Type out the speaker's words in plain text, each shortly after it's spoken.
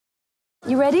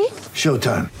You ready?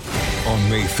 Showtime. On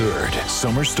May 3rd,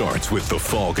 summer starts with The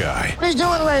Fall Guy. Let's do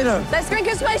it later. Let's drink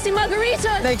a spicy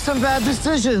margarita. Make some bad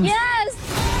decisions.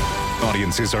 Yes!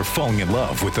 Audiences are falling in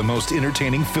love with the most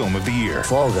entertaining film of the year.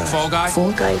 Fall Guy. Fall Guy?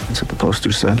 Fall Guy. That's what the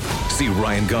poster said. See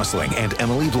Ryan Gosling and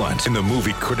Emily Blunt in the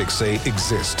movie critics say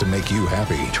exists to make you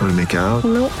happy. Trying to make it out?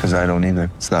 Nope. Because I don't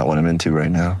either. It's not what I'm into right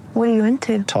now. What are you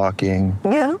into? Talking.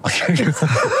 Yeah.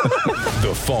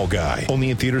 The Fall Guy.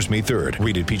 Only in theaters May 3rd.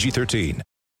 Rated PG-13.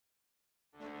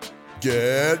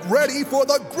 Get ready for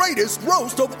the greatest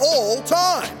roast of all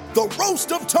time. The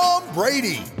Roast of Tom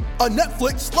Brady. A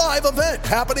Netflix live event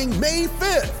happening May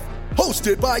 5th.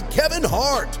 Hosted by Kevin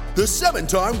Hart. The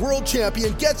 7-time world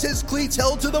champion gets his cleats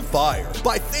held to the fire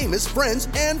by famous friends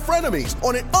and frenemies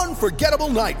on an unforgettable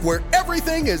night where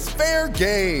everything is fair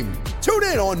game. Tune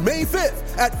in on May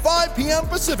 5th at 5 p.m.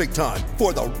 Pacific time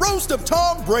for the Roast of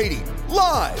Tom Brady.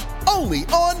 Live only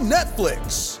on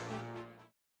Netflix.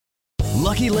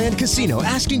 Lucky Land Casino,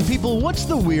 asking people, what's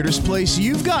the weirdest place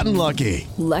you've gotten lucky?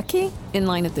 Lucky? In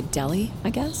line at the deli, I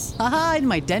guess? Aha, in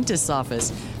my dentist's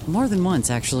office. More than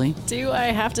once, actually. Do I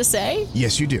have to say?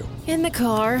 Yes, you do. In the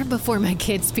car before my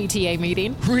kids' PTA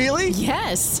meeting. Really?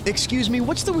 Yes. Excuse me,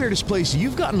 what's the weirdest place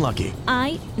you've gotten lucky?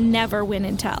 I never win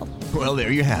and tell. Well,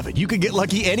 there you have it. You can get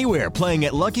lucky anywhere, playing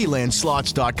at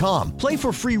LuckyLandSlots.com. Play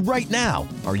for free right now.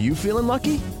 Are you feeling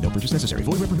lucky? No purchase necessary.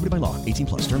 Void where prohibited by law.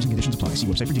 18+. Terms and conditions apply. See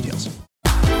website for details.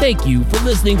 Thank you for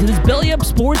listening to this Belly Up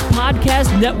Sports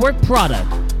Podcast Network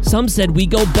product. Some said we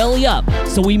go belly up,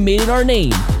 so we made it our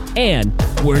name. And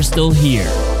we're still here.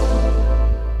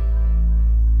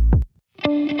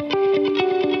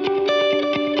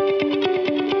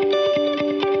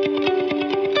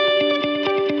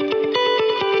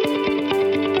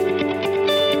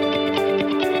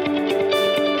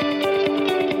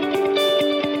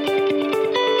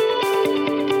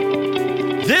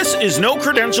 This is No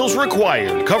Credentials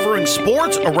Required, covering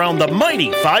sports around the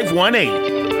mighty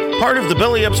 518. Part of the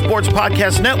Belly Up Sports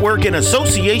Podcast Network in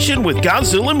association with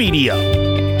Godzilla Media.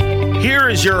 Here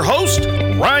is your host,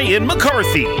 Ryan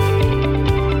McCarthy.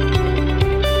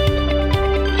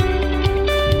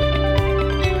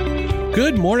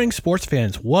 Good morning, sports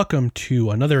fans. Welcome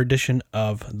to another edition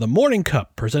of The Morning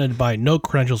Cup, presented by No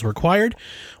Credentials Required.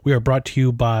 We are brought to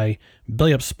you by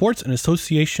Belly Up Sports, an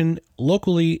association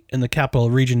locally in the Capital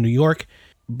Region, New York,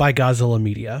 by Godzilla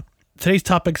Media. Today's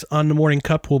topics on The Morning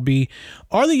Cup will be,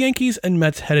 are the Yankees and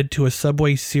Mets headed to a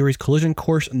Subway Series collision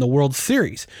course in the World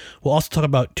Series? We'll also talk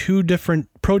about two different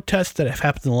protests that have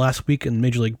happened in the last week in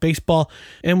Major League Baseball,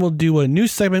 and we'll do a new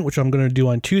segment, which I'm going to do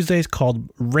on Tuesdays, called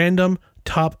Random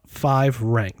Top 5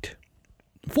 Ranked.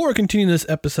 Before we continue this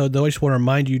episode, though, I just want to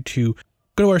remind you to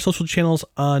go to our social channels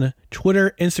on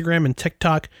Twitter, Instagram, and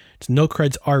TikTok. It's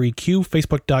NoCredsREQ,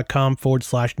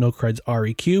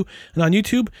 Facebook.com/NoCredsREQ. And on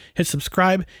YouTube, hit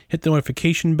subscribe, hit the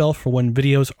notification bell for when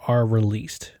videos are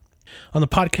released. On the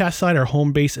podcast side, our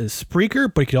home base is Spreaker,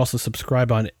 but you can also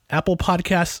subscribe on Apple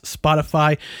Podcasts,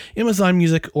 Spotify, Amazon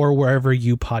Music, or wherever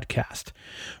you podcast.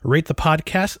 Rate the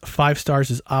podcast. 5 stars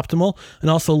is optimal. And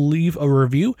also leave a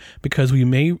review because we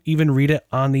may even read it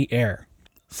on the air.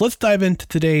 So let's dive into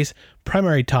today's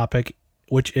primary topic,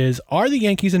 which is, are the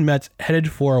Yankees and Mets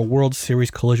headed for a World Series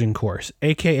collision course,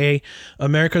 aka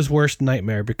America's worst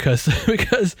nightmare, because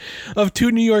of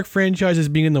two New York franchises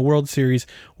being in the World Series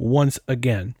once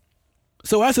again.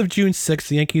 So as of June 6th,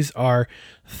 the Yankees are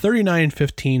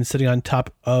 39-15, sitting on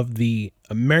top of the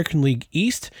American League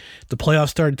East. The playoffs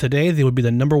started today. They would be the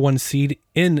number 1 seed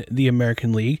in the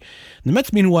American League. The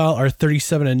Mets, meanwhile, are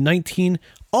 37-19,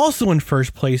 also in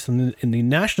first place in the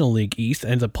National League East,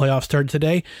 and the playoffs started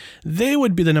today. They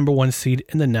would be the number 1 seed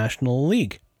in the National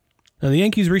League. Now, the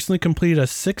Yankees recently completed a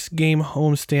 6-game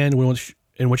homestand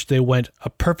in which they went a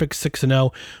perfect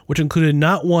 6-0, which included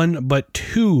not one but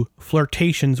 2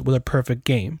 flirtations with a perfect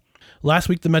game. Last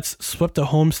week, the Mets swept a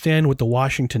homestand with the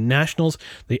Washington Nationals.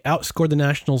 They outscored the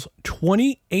Nationals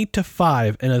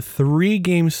 28-5 in a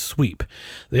 3-game sweep.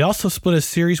 They also split a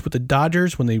series with the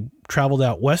Dodgers when they traveled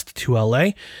out west to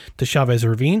LA to Chavez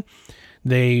Ravine.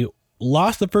 They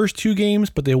lost the first 2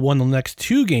 games, but they won the next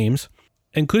 2 games,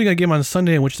 including a game on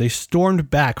Sunday in which they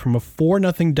stormed back from a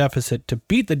 4-0 deficit to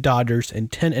beat the Dodgers in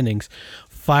 10 innings,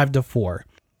 5-4.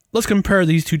 Let's compare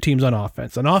these two teams on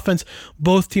offense. On offense,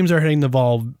 both teams are hitting the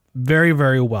ball very,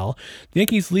 very well. The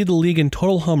Yankees lead the league in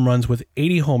total home runs with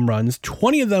 80 home runs,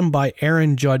 20 of them by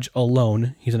Aaron Judge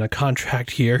alone. He's in a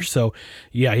contract here, so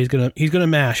yeah, he's gonna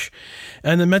mash.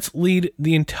 And the Mets lead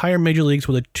the entire major leagues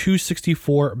with a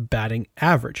 .264 batting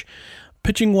average.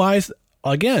 Pitching wise,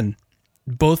 again,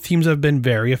 Both teams have been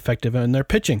very effective in their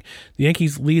pitching. The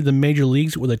Yankees lead the major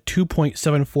leagues with a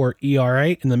 2.74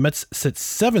 ERA, and the Mets sit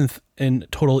 7th in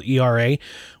total ERA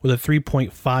with a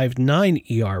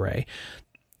 3.59 ERA.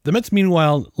 The Mets,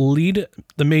 meanwhile, lead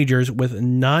the majors with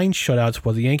 9 shutouts,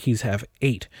 while the Yankees have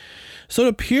 8. So it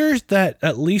appears that,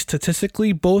 at least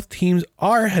statistically, both teams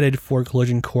are headed for a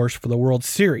collision course for the World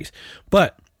Series.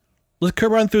 But let's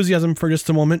curb our enthusiasm for just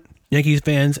a moment. Yankees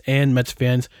fans and Mets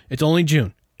fans, it's only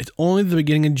June. It's only the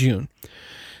beginning of June.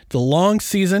 It's a long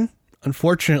season.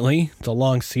 Unfortunately, it's a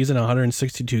long season,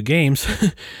 162 games.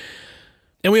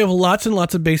 And we have lots and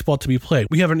lots of baseball to be played.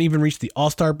 We haven't even reached the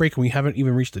All-Star break, and we haven't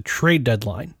even reached the trade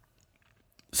deadline.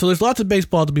 So there's lots of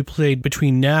baseball to be played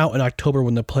between now and October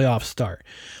when the playoffs start.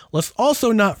 Let's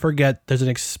also not forget there's an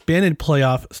expanded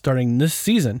playoff starting this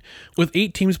season, with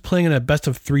 8 teams playing in a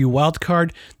best-of-3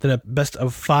 wildcard, then a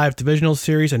best-of-5 divisional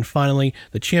series, and finally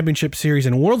the Championship Series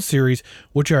and World Series,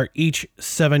 which are each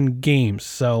 7 games.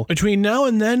 So between now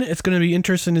and then, it's going to be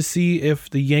interesting to see if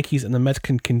the Yankees and the Mets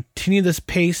can continue this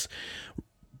pace.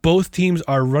 Both teams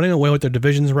are running away with their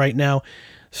divisions right now.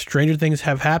 Stranger things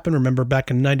have happened. Remember back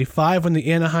in 95 when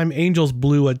the Anaheim Angels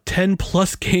blew a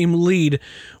 10-plus game lead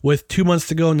with 2 months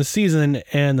to go in the season,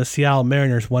 and the Seattle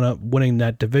Mariners wound up winning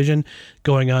that division,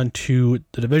 going on to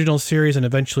the divisional series and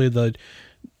eventually the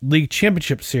league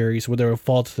championship series, where they would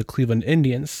fall to the Cleveland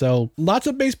Indians. So lots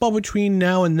of baseball between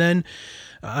now and then.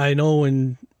 I know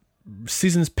in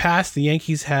seasons past, the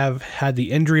Yankees have had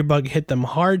the injury bug hit them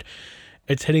hard.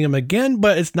 It's hitting them again,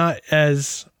 but it's not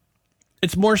as...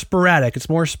 It's more sporadic. It's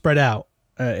more spread out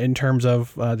in terms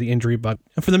of the injury bug.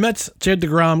 And for the Mets, Jacob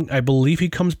deGrom, I believe he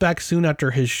comes back soon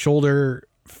after his shoulder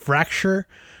fracture.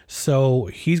 So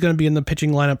he's going to be in the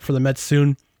pitching lineup for the Mets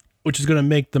soon, which is going to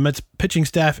make the Mets pitching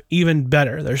staff even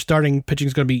better. Their starting pitching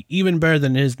is going to be even better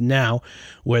than it is now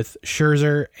with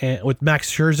Max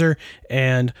Scherzer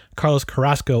and Carlos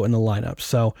Carrasco in the lineup.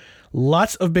 So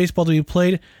lots of baseball to be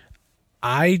played.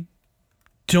 I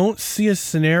don't see a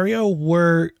scenario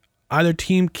where either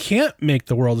team can't make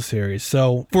the World Series.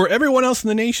 So for everyone else in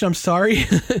the nation, I'm sorry.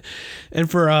 And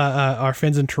for our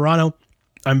fans in Toronto,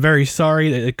 I'm very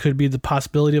sorry that it could be the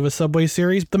possibility of a Subway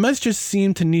Series. The Mets just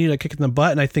seem to need a kick in the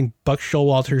butt, and I think Buck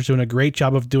Showalter is doing a great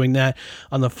job of doing that.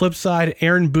 On the flip side,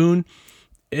 Aaron Boone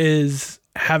is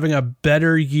having a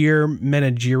better year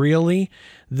managerially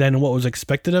than what was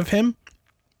expected of him.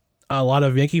 A lot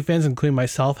of Yankee fans, including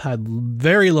myself, had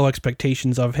very low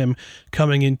expectations of him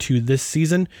coming into this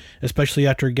season, especially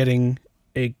after getting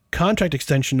a contract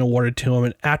extension awarded to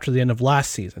him after the end of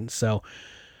last season. So,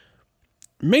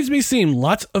 remains to be seen.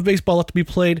 Lots of baseball left to be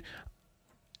played.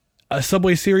 A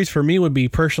Subway Series for me would be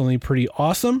personally pretty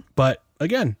awesome, but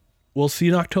again, we'll see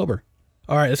in October.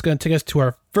 All right, it's going to take us to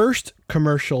our first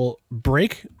commercial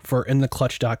break for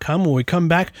InTheClutch.com. When we come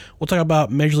back, we'll talk about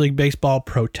Major League Baseball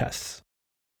protests.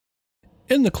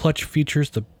 In the Clutch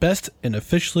features the best and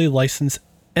officially licensed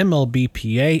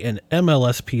MLBPA and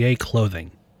MLSPA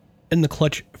clothing. In the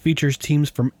Clutch features teams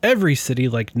from every city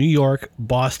like New York,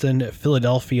 Boston,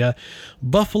 Philadelphia,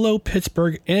 Buffalo,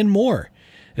 Pittsburgh, and more.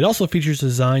 It also features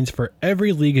designs for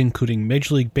every league, including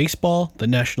Major League Baseball, the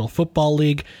National Football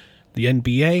League, the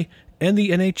NBA, and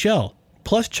the NHL.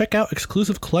 Plus, check out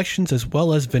exclusive collections as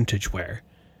well as vintage wear.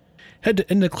 Head to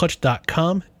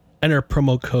InTheClutch.com, enter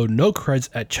promo code NOCREDS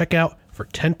at checkout for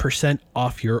 10%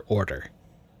 off your order.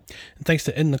 And thanks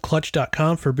to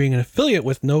InTheClutch.com for being an affiliate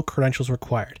with no credentials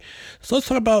required. So let's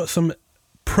talk about some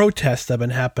protests that have been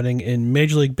happening in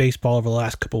Major League Baseball over the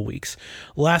last couple weeks.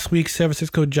 Last week, San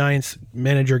Francisco Giants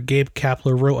manager Gabe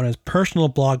Kapler wrote on his personal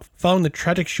blog following the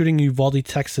tragic shooting in Uvalde,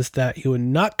 Texas, that he would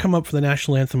not come up for the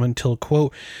national anthem until,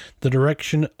 quote, the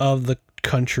direction of the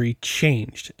country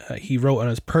changed. He wrote on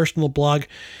his personal blog,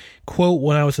 quote,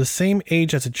 when I was the same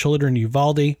age as the children in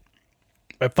Uvalde,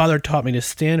 my father taught me to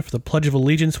stand for the Pledge of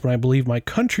Allegiance when I believed my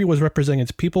country was representing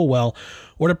its people well,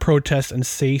 or to protest and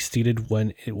stay seated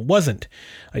when it wasn't.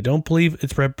 I don't believe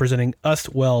it's representing us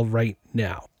well right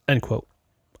now, end quote.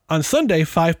 On Sunday,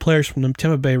 5 players from the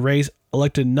Tampa Bay Rays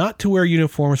elected not to wear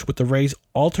uniforms with the Rays'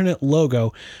 alternate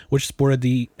logo, which sported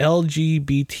the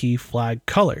LGBT flag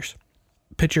colors.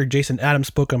 Pitcher Jason Adams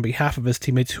spoke on behalf of his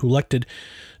teammates who elected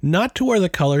not to wear the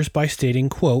colors by stating,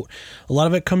 quote, a lot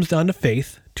of it comes down to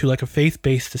faith, to like a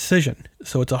faith-based decision.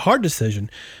 So it's a hard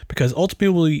decision because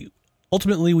ultimately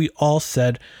we all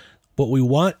said what we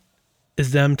want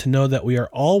is them to know that we are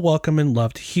all welcome and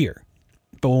loved here.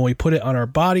 But when we put it on our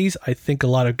bodies, I think a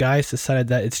lot of guys decided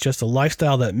that it's just a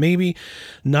lifestyle that maybe,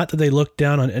 not that they look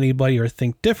down on anybody or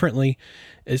think differently,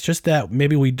 it's just that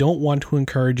maybe we don't want to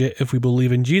encourage it if we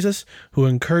believe in Jesus, who's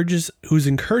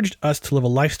encouraged us to live a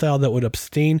lifestyle that would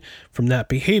abstain from that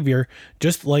behavior,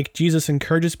 just like Jesus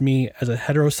encourages me as a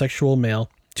heterosexual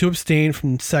male to abstain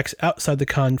from sex outside the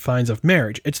confines of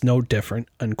marriage. It's no different,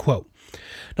 unquote.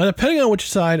 Now, depending on which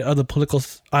side of the political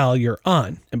aisle you're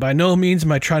on, and by no means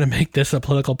am I trying to make this a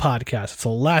political podcast, it's the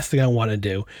last thing I want to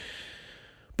do.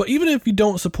 But even if you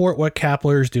don't support what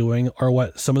Kapler is doing or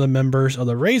what some of the members of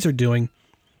the Rays are doing,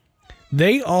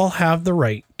 they all have the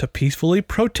right to peacefully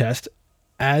protest,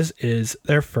 as is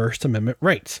their First Amendment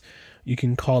rights. You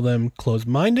can call them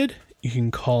closed-minded, you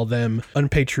can call them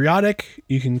unpatriotic,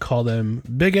 you can call them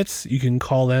bigots, you can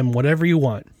call them whatever you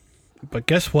want. But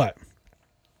guess what?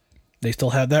 They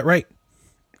still have that right.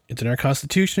 It's in our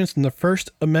Constitution, it's in the First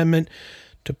Amendment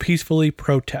to peacefully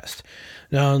protest.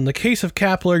 Now, in the case of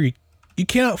Kapler, you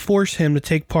cannot force him to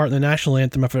take part in the national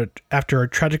anthem after a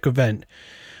tragic event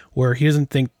where he doesn't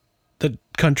think the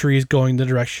country is going the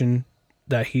direction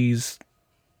that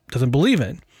doesn't believe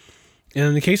in. And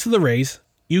in the case of the Rays,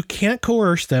 you can't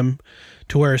coerce them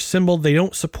to wear a symbol they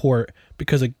don't support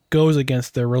because it goes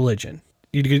against their religion.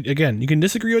 You can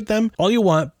disagree with them all you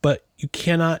want, but you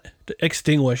cannot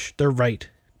extinguish their right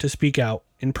to speak out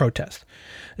in protest.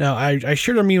 Now, I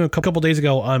shared a meme a couple days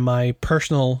ago on my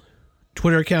personal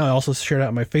Twitter account. I also shared it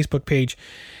on my Facebook page,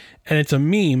 and it's a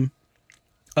meme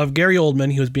of Gary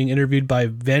Oldman. He was being interviewed by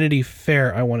Vanity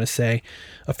Fair, I want to say,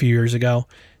 a few years ago.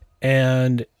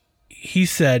 And he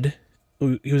said,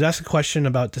 he was asked a question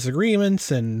about disagreements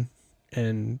and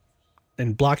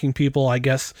blocking people, I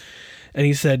guess. And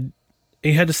he said,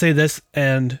 he had to say this,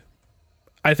 and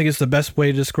I think it's the best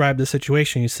way to describe the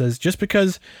situation. He says, just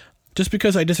because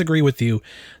I disagree with you,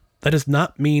 that does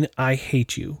not mean I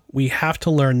hate you. We have to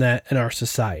learn that in our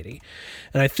society.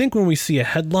 And I think when we see a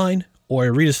headline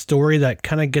or read a story that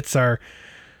kind of gets us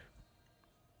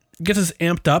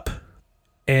amped up,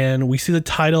 and we see the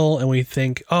title and we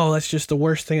think, oh, that's just the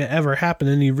worst thing that ever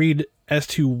happened. And you read as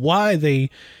to why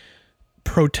they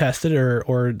protested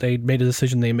or they made a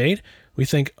decision they made. We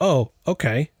think, oh,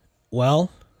 okay,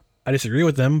 well, I disagree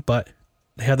with them, but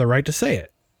they have the right to say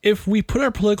it. If we put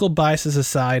our political biases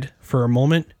aside for a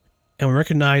moment and we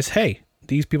recognize, hey,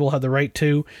 these people have the right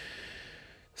to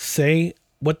say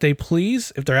what they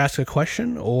please if they're asked a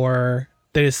question, or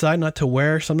they decide not to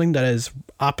wear something that is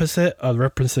opposite of the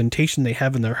representation they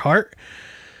have in their heart,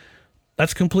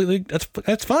 that's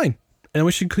fine. And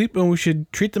we should treat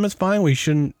them as fine. We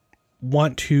shouldn't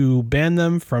want to ban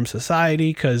them from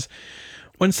society, because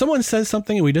when someone says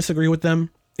something and we disagree with them,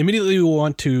 immediately we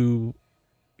want to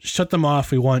shut them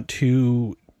off. We want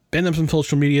to ban them from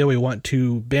social media. We want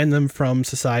to ban them from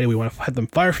society. We want to have them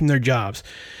fired from their jobs.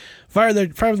 Fire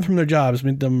them from their jobs.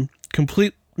 Make them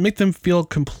feel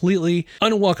completely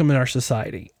unwelcome in our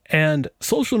society. And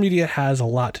social media has a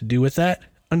lot to do with that,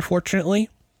 unfortunately.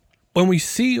 When we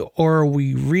see or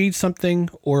we read something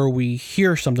or we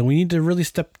hear something, we need to really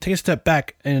take a step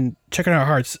back and check in our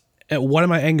hearts at, what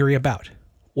am I angry about?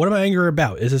 What am I angry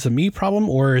about? Is this a me problem,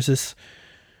 or is this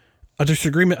a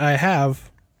disagreement I have,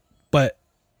 but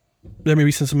there may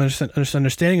be some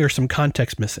misunderstanding or some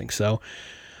context missing? So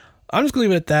I'm just going to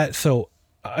leave it at that. So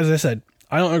as I said,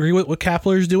 I don't agree with what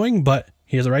Kapler is doing, but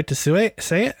he has a right to say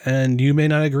it. And you may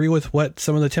not agree with what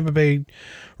some of the Tampa Bay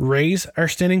Rays are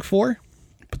standing for,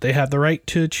 but they have the right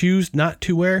to choose not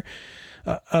to wear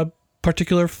a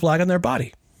particular flag on their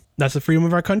body. That's the freedom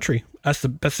of our country. That's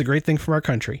the great thing from our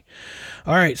country.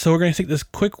 All right, so we're going to take this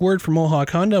quick word from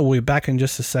Mohawk Honda. We'll be back in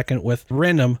just a second with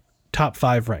random top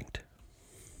 5 ranked.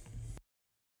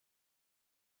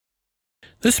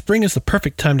 This spring is the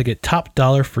perfect time to get top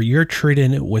dollar for your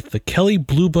trade-in with the Kelley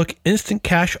Blue Book Instant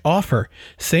Cash offer.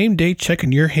 Same day check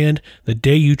in your hand the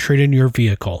day you trade in your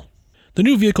vehicle. The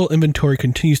new vehicle inventory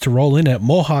continues to roll in at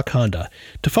Mohawk Honda.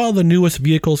 To follow the newest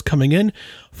vehicles coming in,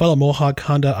 follow Mohawk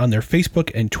Honda on their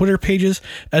Facebook and Twitter pages,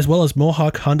 as well as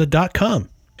MohawkHonda.com.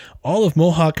 All of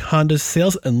Mohawk Honda's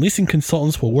sales and leasing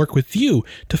consultants will work with you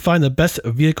to find the best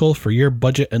vehicle for your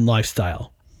budget and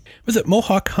lifestyle. Visit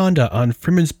Mohawk Honda on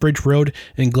Freeman's Bridge Road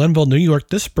in Glenville, New York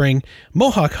this spring.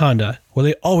 Mohawk Honda, where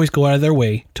they always go out of their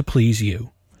way to please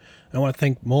you. I want to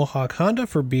thank Mohawk Honda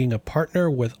for being a partner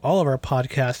with all of our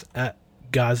podcasts at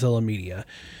Godzilla Media.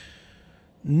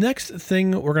 Next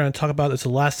thing we're going to talk about, is the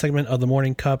last segment of the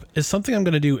Morning Cup, is something I'm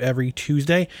going to do every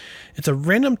Tuesday. It's a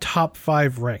random top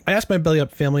 5 rank. I asked my Belly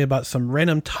Up family about some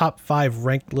random top 5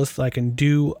 ranked lists I can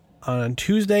do on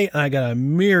Tuesday, and I got a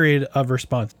myriad of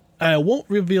responses. I won't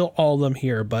reveal all of them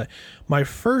here, but my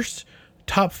first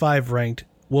top 5 ranked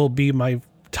will be my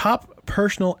top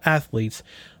personal athletes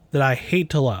that I hate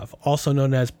to love, also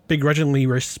known as begrudgingly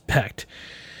respect.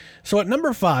 So at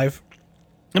number five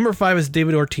is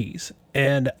David Ortiz.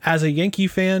 And as a Yankee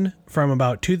fan from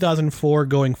about 2004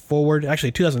 going forward,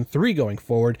 actually 2003 going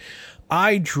forward,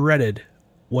 I dreaded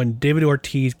when David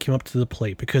Ortiz came up to the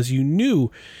plate because you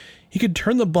knew he could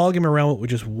turn the ball game around with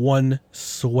just one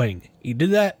swing. He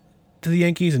did that to the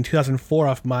Yankees in 2004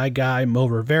 off my guy, Mo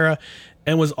Rivera,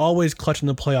 and was always clutching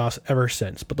the playoffs ever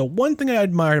since. But the one thing I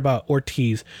admired about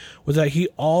Ortiz was that he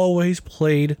always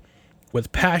played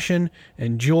with passion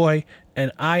and joy,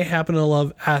 and I happen to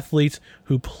love athletes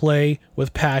who play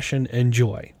with passion and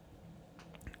joy,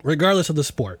 regardless of the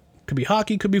sport. Could be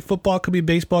hockey, could be football, could be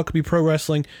baseball, could be pro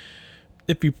wrestling.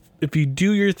 If you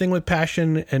do your thing with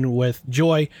passion and with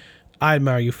joy, I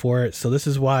admire you for it. So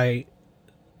that's why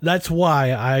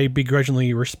I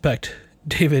begrudgingly respect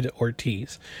David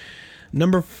Ortiz.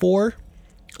 Number 4,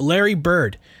 Larry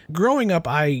Bird. Growing up,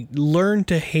 I learned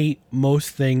to hate most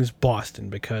things Boston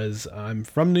because I'm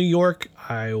from New York.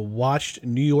 I watched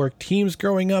New York teams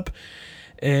growing up,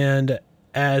 and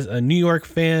as a New York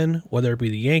fan, whether it be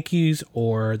the Yankees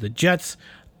or the Jets,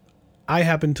 I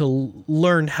happened to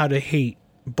learn how to hate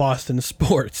Boston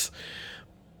sports.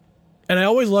 And I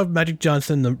always loved Magic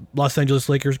Johnson, the Los Angeles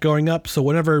Lakers growing up, so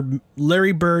whenever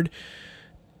Larry Bird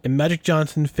and Magic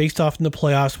Johnson faced off in the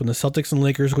playoffs when the Celtics and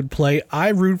Lakers would play, I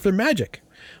rooted for Magic.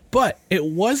 But it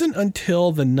wasn't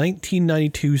until the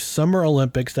 1992 Summer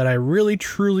Olympics that I really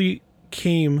truly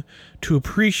came to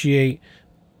appreciate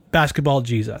Basketball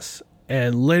Jesus.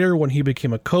 And later when he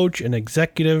became a coach and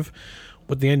executive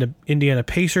with the Indiana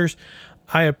Pacers,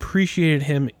 I appreciated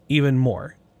him even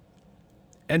more.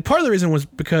 And part of the reason was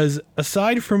because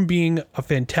aside from being a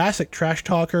fantastic trash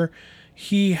talker,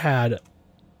 he had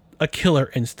a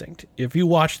killer instinct. If you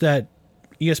watch that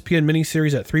ESPN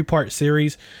miniseries, that 3-part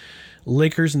series,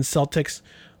 Lakers and Celtics,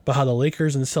 but how the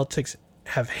Lakers and Celtics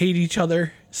have hated each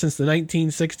other since the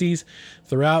 1960s,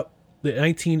 throughout the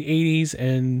 1980s,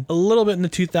 and a little bit in the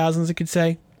 2000s, I could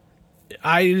say.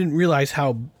 I didn't realize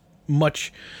how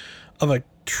much of a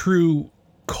true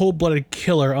cold-blooded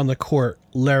killer on the court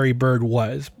Larry Bird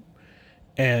was.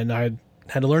 And I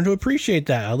had to learn to appreciate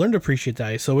that. I learned to appreciate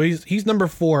that. So he's number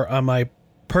 4 on my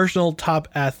personal top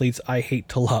athletes I hate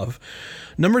to love.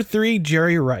 Number 3,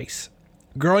 Jerry Rice.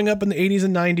 Growing up in the 80s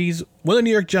and 90s, one of the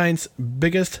New York Giants'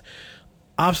 biggest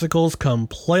obstacles come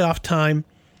playoff time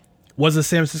was the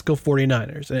San Francisco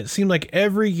 49ers. And it seemed like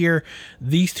every year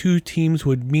these two teams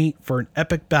would meet for an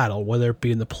epic battle, whether it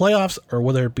be in the playoffs or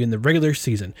whether it be in the regular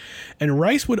season. And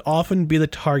Rice would often be the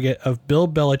target of Bill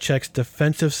Belichick's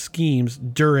defensive schemes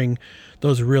during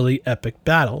those really epic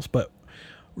battles. But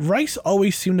Rice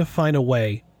always seemed to find a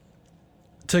way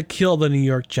to kill the New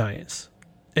York Giants.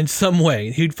 In some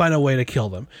way, he'd find a way to kill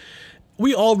them.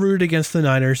 We all rooted against the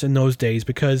Niners in those days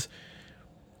because,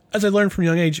 as I learned from a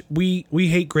young age, we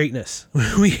hate greatness.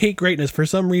 We hate greatness. For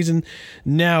some reason,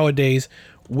 nowadays,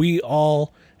 we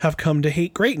all have come to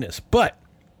hate greatness. But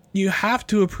you have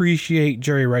to appreciate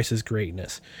Jerry Rice's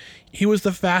greatness. He was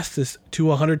the fastest to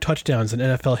 100 touchdowns in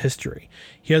NFL history.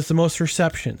 He has the most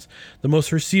receptions, the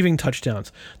most receiving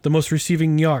touchdowns, the most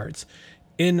receiving yards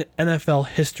in NFL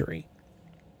history.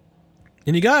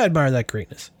 And you gotta admire that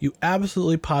greatness. You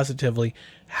absolutely positively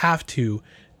have to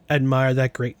admire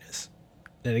that greatness.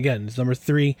 And again, it's number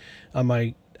 3 on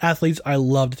my athletes I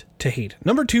loved to hate.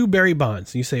 Number 2, Barry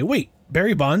Bonds. And you say, wait,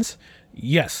 Barry Bonds?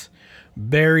 Yes,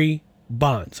 Barry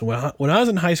Bonds. When I was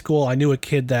in high school, I knew a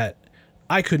kid that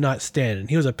I could not stand, and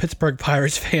he was a Pittsburgh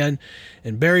Pirates fan,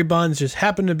 and Barry Bonds just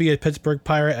happened to be a Pittsburgh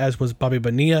Pirate, as was Bobby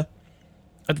Bonilla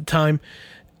at the time.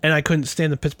 And I couldn't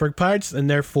stand the Pittsburgh Pirates, and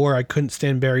therefore I couldn't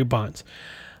stand Barry Bonds.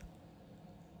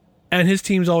 And his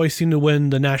teams always seemed to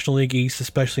win the National League East,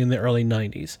 especially in the early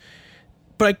 90s.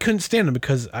 But I couldn't stand him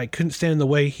because I couldn't stand the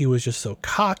way he was just so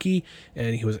cocky,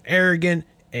 and he was arrogant,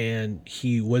 and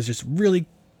he was just really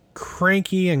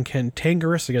cranky and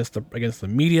cantankerous against the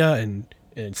media, and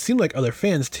it seemed like other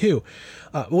fans too.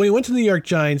 When he went to the New York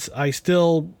Giants, I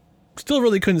still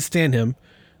really couldn't stand him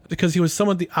because he was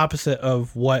somewhat the opposite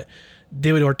of what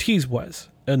David Ortiz was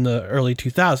in the early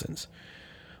 2000s.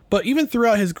 But even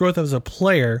throughout his growth as a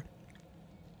player,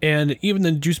 and even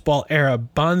the juice ball era,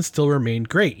 Bonds still remained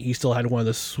great. He still had one of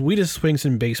the sweetest swings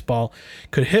in baseball,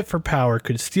 could hit for power,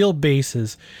 could steal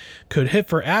bases, could hit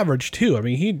for average too. I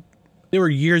mean, there were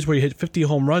years where he hit 50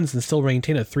 home runs and still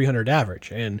maintained a 300 average,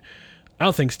 and I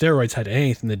don't think steroids had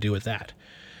anything to do with that.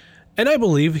 And I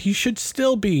believe he should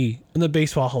still be in the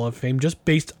Baseball Hall of Fame just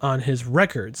based on his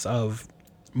records of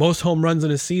most home runs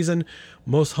in a season,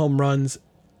 most home runs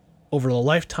over the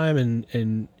lifetime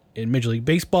in Major League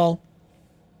Baseball.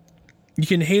 You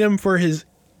can hate him for his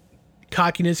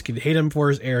cockiness, can hate him for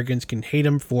his arrogance, can hate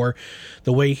him for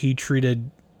the way he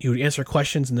would answer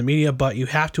questions in the media, but you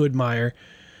have to admire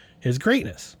his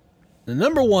greatness. The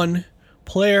number one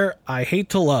player I hate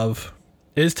to love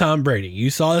is Tom Brady. You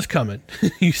saw this coming.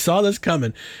 You saw this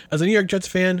coming. As a New York Jets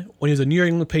fan, when he was a New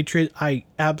England Patriot, I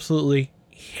absolutely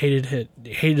hated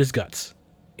his guts.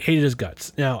 Hated his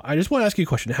guts. Now, I just want to ask you a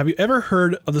question. Have you ever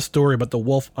heard of the story about the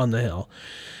wolf on the hill?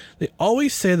 They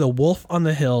always say the wolf on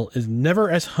the hill is never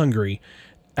as hungry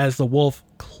as the wolf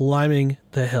climbing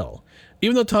the hill.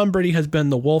 Even though Tom Brady has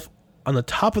been the wolf on the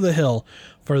top of the hill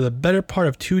for the better part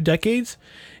of 2 decades,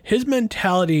 his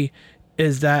mentality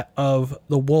is that of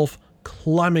the wolf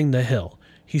climbing the hill.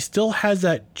 He still has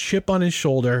that chip on his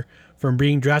shoulder from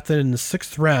being drafted in the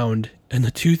 6th round in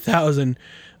the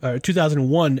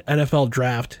 2001 NFL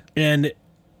draft. And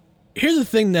here's the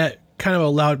thing that kind of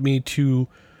allowed me to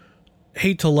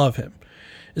hate to love him,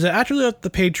 is that after he left the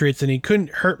Patriots and he couldn't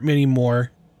hurt me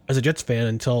anymore as a Jets fan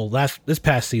until this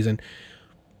past season,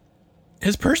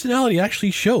 his personality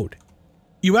actually showed.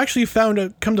 You actually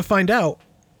come to find out,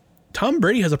 Tom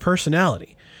Brady has a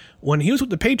personality. When he was with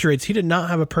the Patriots, he did not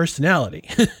have a personality.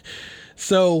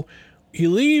 So he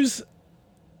leaves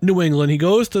New England, he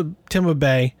goes to Tampa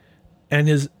Bay, and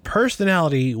his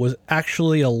personality was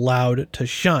actually allowed to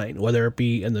shine, whether it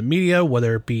be in the media,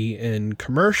 whether it be in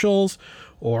commercials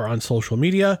or on social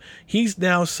media. He's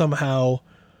now somehow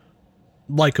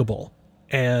likable.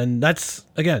 And that's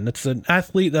an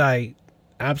athlete that I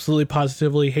absolutely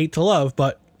positively hate to love,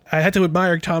 but I had to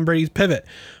admire Tom Brady's pivot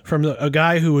from a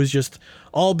guy who was just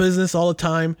all business all the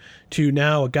time to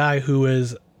now a guy who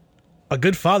is a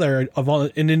good father of all,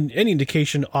 and in any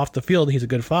indication off the field, he's a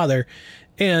good father,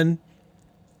 and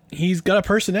he's got a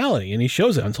personality and he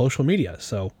shows it on social media.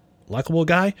 So likable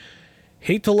guy,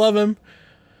 hate to love him,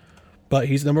 but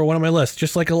he's number one on my list.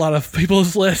 Just like a lot of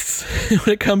people's lists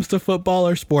when it comes to football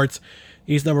or sports,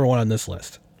 he's number one on this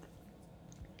list.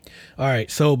 All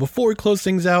right, so before we close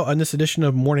things out on this edition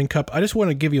of Morning Cup, I just want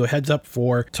to give you a heads up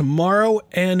for tomorrow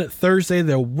and Thursday.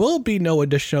 There will be no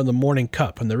edition of the Morning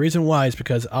Cup, and the reason why is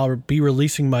because I'll be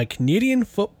releasing my Canadian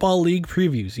Football League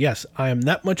previews. Yes, I am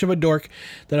that much of a dork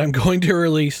that I'm going to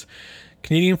release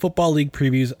Canadian Football League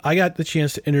previews. I got the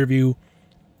chance to interview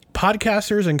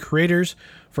podcasters and creators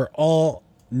for all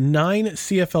 9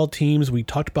 CFL teams. We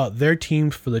talked about their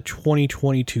teams for the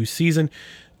 2022 season.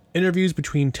 Interviews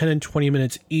between 10 and 20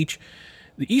 minutes each.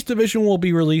 The East Division will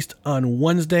be released on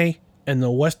Wednesday, and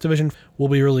the West Division will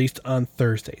be released on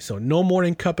Thursday. So no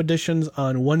Morning Cup editions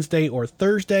on Wednesday or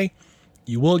Thursday.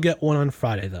 You will get one on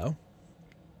Friday, though.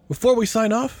 Before we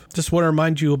sign off, just want to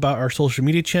remind you about our social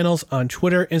media channels on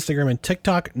Twitter, Instagram, and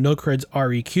TikTok,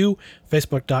 NoCredsREQ,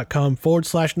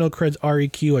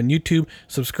 Facebook.com/NoCredsREQ, on YouTube.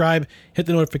 Subscribe, hit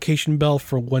the notification bell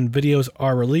for when videos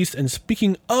are released. And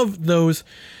speaking of those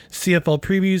CFL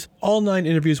previews, all 9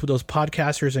 interviews with those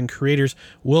podcasters and creators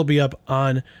will be up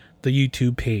on the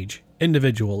YouTube page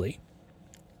individually.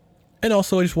 And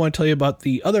also, I just want to tell you about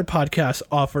the other podcasts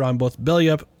offered on both Belly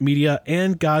Up Media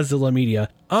and Godzilla Media.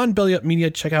 On Belly Up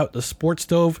Media, check out The Sports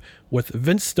Stove with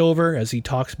Vince Stover as he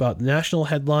talks about national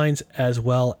headlines, as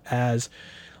well as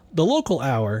The Local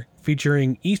Hour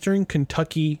featuring Eastern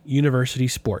Kentucky University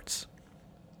sports.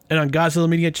 And on Godzilla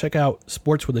Media, check out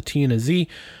Sports with a T and a Z,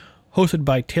 hosted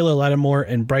by Taylor Lattimore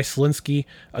and Bryce Linsky.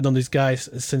 I've known these guys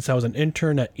since I was an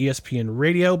intern at ESPN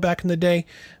Radio back in the day.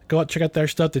 Go out, check out their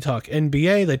stuff. They talk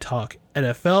NBA, they talk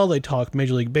NFL, they talk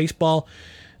Major League Baseball.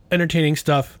 Entertaining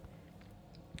stuff.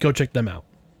 Go check them out.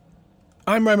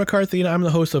 I'm Ryan McCarthy, and I'm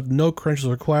the host of No Credentials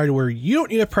Required, where you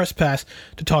don't need a press pass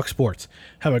to talk sports.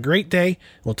 Have a great day, and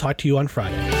we'll talk to you on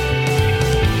Friday.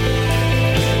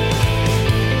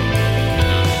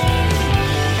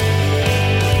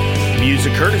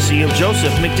 Music courtesy of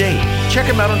Joseph McDade. Check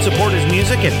him out and support his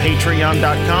music at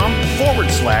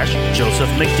patreon.com/Joseph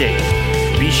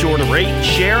McDade. Be sure to rate,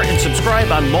 share, and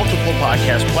subscribe on multiple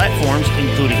podcast platforms,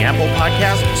 including Apple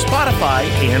Podcasts, Spotify,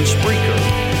 and Spreaker.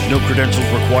 No Credentials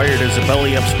Required is a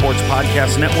Belly Up Sports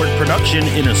Podcast Network production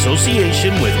in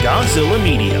association with Godzilla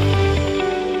Media.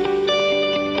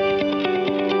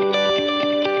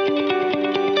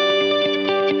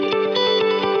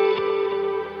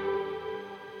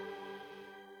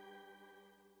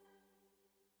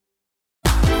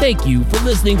 Thank you for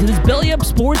listening to this Belly Up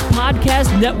Sports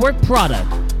Podcast Network product.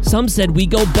 Some said we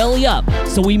go belly up,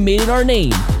 so we made it our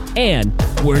name, and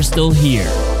we're still here.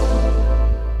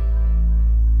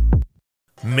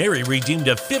 Mary redeemed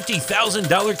a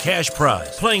 $50,000 cash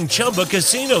prize playing Chumba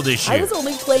Casino this year. I was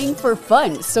only playing for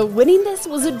fun, so winning this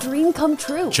was a dream come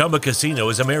true. Chumba Casino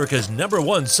is America's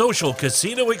 #1 social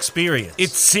casino experience.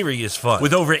 It's serious fun.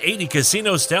 With over 80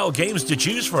 casino-style games to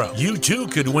choose from, you too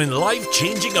could win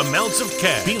life-changing amounts of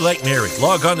cash. Be like Mary.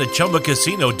 Log on to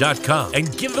ChumbaCasino.com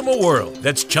and give them a whirl.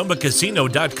 That's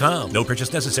ChumbaCasino.com. No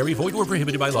purchase necessary. Void or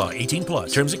prohibited by law. 18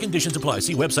 plus. Terms and conditions apply.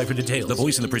 See website for details. The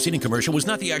voice in the preceding commercial was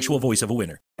not the actual voice of a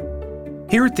winner.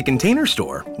 Here at the Container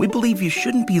Store, we believe you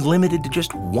shouldn't be limited to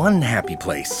just one happy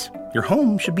place. Your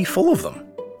home should be full of them.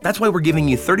 That's why we're giving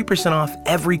you 30% off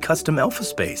every custom Elfa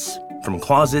space. From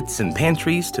closets and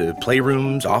pantries to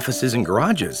playrooms, offices, and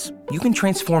garages, you can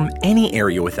transform any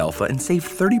area with Elfa and save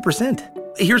 30%.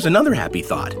 Here's another happy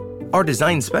thought. Our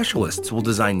design specialists will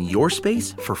design your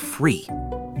space for free.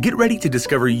 Get ready to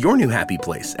discover your new happy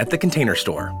place at the Container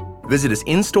Store. Visit us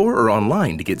in-store or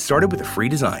online to get started with a free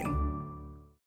design.